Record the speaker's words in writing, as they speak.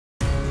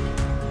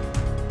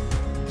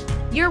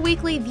your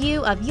weekly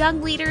view of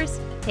young leaders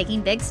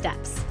taking big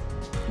steps.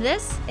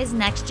 This is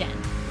Next Gen.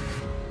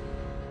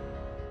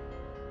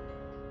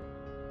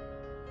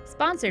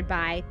 Sponsored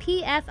by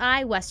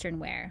PFI Western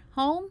Wear,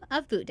 home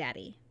of Boot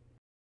Daddy.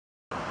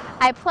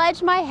 I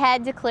pledge my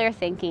head to clear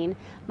thinking,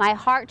 my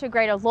heart to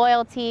greater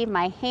loyalty,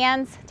 my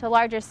hands to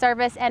larger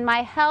service, and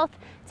my health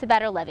to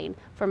better living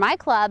for my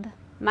club,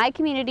 my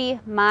community,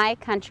 my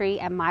country,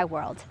 and my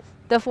world.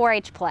 The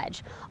 4-H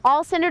Pledge,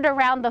 all centered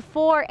around the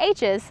 4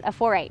 H's of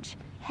 4-H.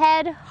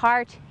 Head,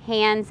 heart,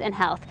 hands, and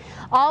health.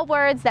 All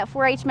words that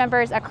 4-H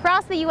members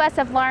across the U.S.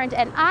 have learned,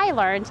 and I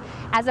learned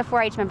as a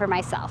 4-H member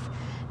myself.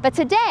 But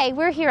today,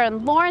 we're here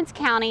in Lawrence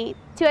County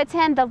to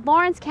attend the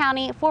Lawrence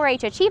County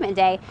 4-H Achievement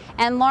Day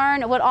and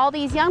learn what all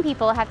these young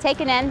people have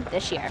taken in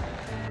this year.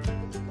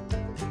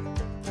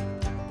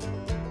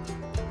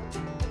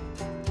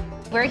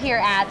 We're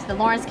here at the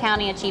Lawrence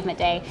County Achievement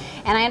Day,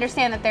 and I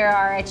understand that there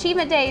are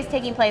achievement days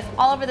taking place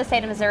all over the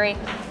state of Missouri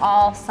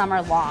all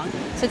summer long.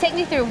 So take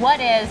me through, what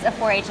is a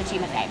 4-H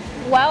Achievement Day?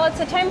 Well, it's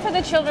a time for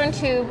the children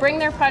to bring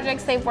their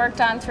projects they've worked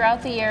on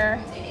throughout the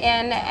year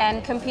in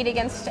and compete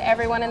against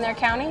everyone in their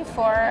county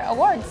for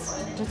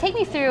awards. So take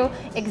me through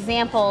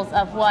examples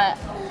of what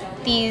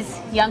these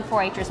young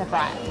 4-Hers have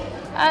brought.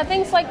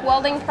 Things like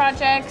welding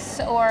projects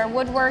or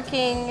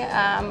woodworking,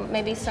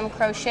 maybe some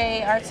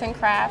crochet, arts and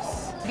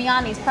crafts.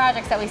 Beyond these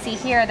projects that we see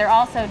here, they're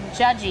also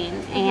judging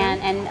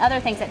and other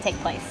things that take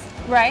place.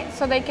 Right,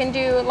 so they can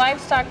do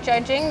livestock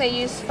judging. They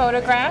use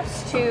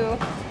photographs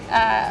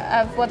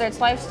of whether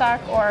it's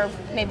livestock or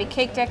maybe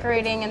cake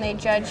decorating, and they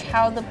judge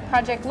how the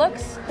project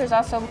looks. There's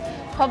also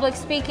public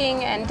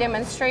speaking and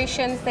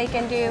demonstrations they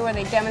can do, where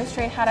they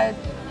demonstrate how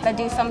to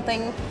do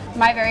something.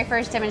 My very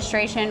first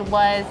demonstration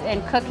was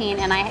in cooking,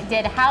 and I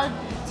did how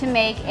to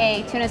make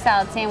a tuna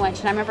salad sandwich,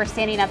 and I remember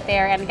standing up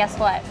there, and guess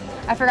what?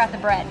 I forgot the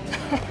bread.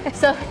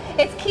 So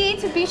it's key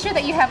to be sure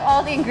that you have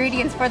all the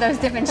ingredients for those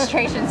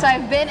demonstrations. So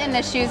I've been in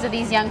the shoes of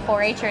these young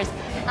 4-Hers,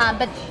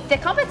 but the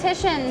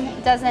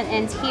competition doesn't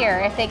end here.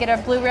 If they get a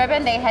blue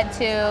ribbon, they head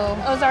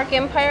to Ozark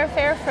Empire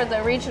Fair for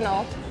the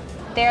regional.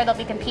 There they'll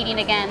be competing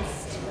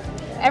against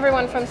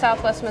everyone from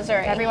Southwest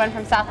Missouri. Everyone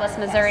from Southwest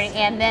Missouri,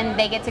 and then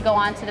they get to go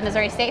on to the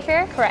Missouri State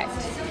Fair? Correct.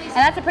 And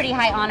that's a pretty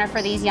high honor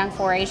for these young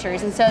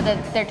 4-Hers, and so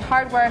their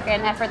hard work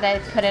and effort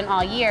that they put in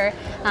all year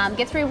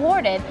gets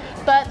rewarded.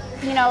 But,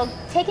 you know,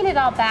 taking it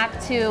all back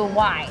to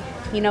why.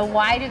 You know,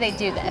 why do they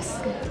do this?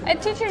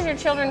 It teaches your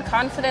children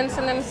confidence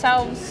in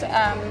themselves,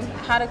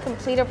 how to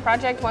complete a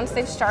project once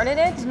they've started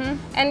it,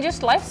 and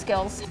just life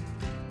skills.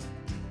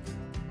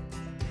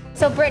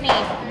 So Brittany,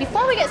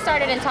 before we get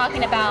started in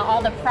talking about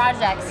all the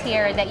projects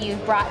here that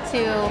you've brought to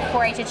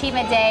 4-H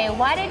Achievement Day,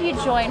 why did you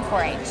join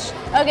 4-H?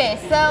 Okay,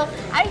 so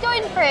I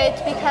joined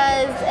 4-H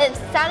because it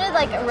sounded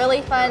like a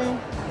really fun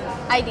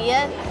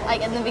idea,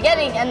 like in the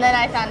beginning, and then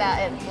I found out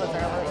it was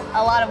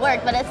a lot of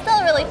work, but it's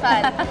still really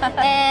fun.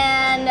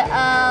 And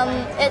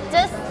it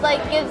just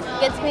like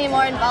gets me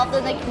more involved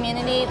in the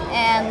community,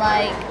 and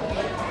like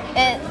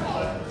it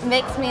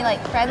makes me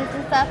like friends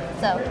and stuff.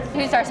 So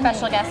who's our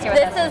special guest here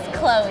with us? This is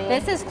Chloe.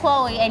 This is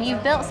Chloe, and you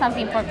built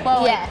something for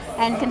Chloe. Yes.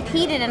 And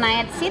competed, and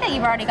I see that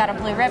you've already got a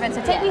blue ribbon.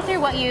 So take me through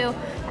what you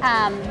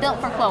built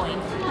for Chloe.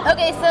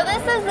 Okay, so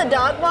this is the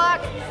dog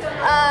walk.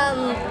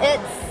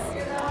 It's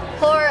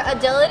for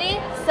agility.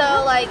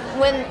 So like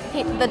when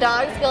the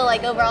dogs go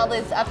like over all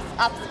these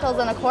obstacles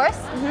on a course.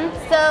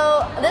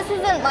 So this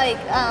isn't like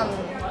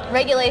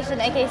regulation,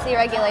 AKC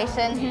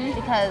regulation,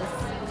 because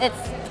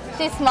it's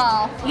too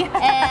small.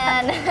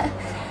 And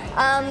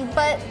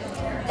but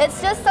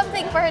it's just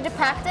something for her to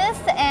practice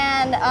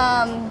and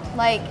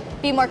like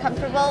be more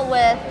comfortable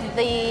with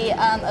the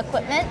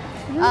equipment,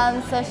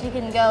 so she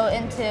can go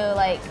into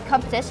like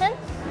competition.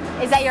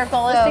 Is that your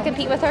goal, is to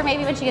compete with her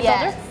maybe when she gets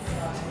older?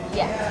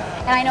 Yeah.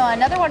 And I know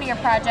another one of your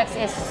projects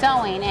is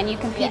sewing, and you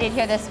competed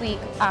here this week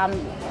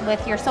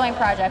with your sewing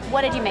project.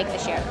 What did you make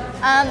this year?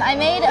 I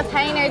made a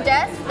pioneer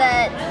dress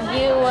that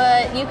you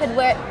could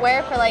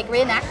wear for like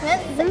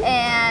reenactments,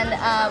 and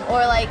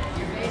or like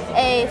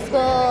a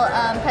school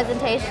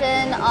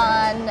presentation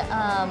on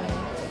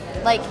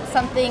like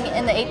something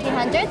in the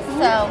 1800s.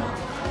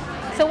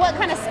 So what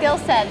kind of skill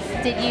sets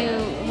did you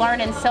learn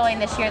in sewing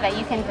this year that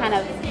you can kind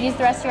of use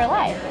the rest of your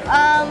life?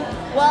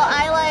 Well,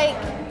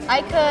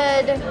 I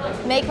could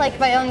make like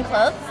my own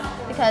clothes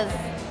because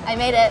I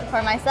made it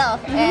for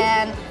myself,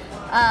 and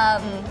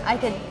I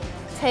could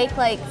take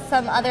like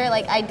some other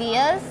like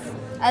ideas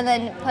and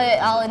then put it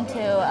all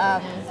into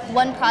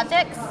one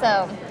project.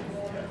 So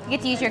you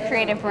get to use your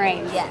creative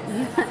brain. Yes.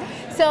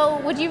 So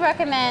would you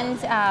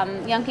recommend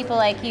young people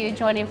like you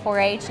joining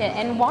 4-H,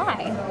 and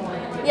why?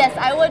 Yes,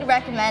 I would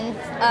recommend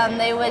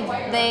they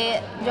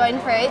join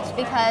 4-H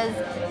because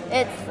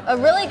it's a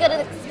really good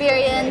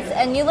experience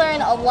and you learn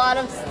a lot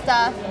of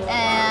stuff,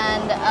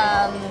 and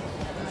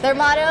their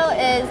motto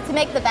is to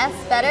make the best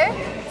better.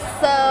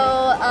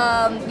 So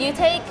you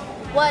take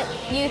what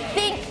you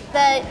think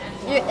that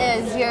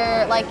is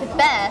your like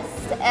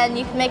best, and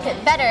you can make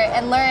it better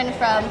and learn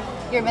from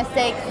your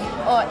mistakes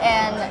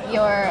and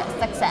your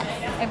success.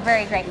 A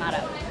very great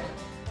motto.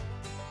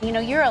 You know,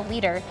 you're a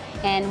leader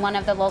in one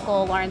of the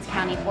local Lawrence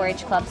County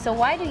 4-H clubs, so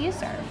why do you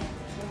serve?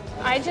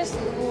 I just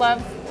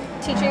love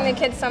teaching the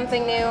kids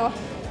something new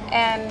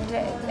and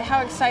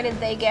how excited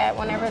they get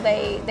whenever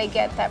they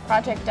get that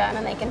project done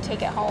and they can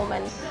take it home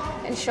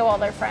and show all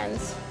their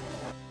friends.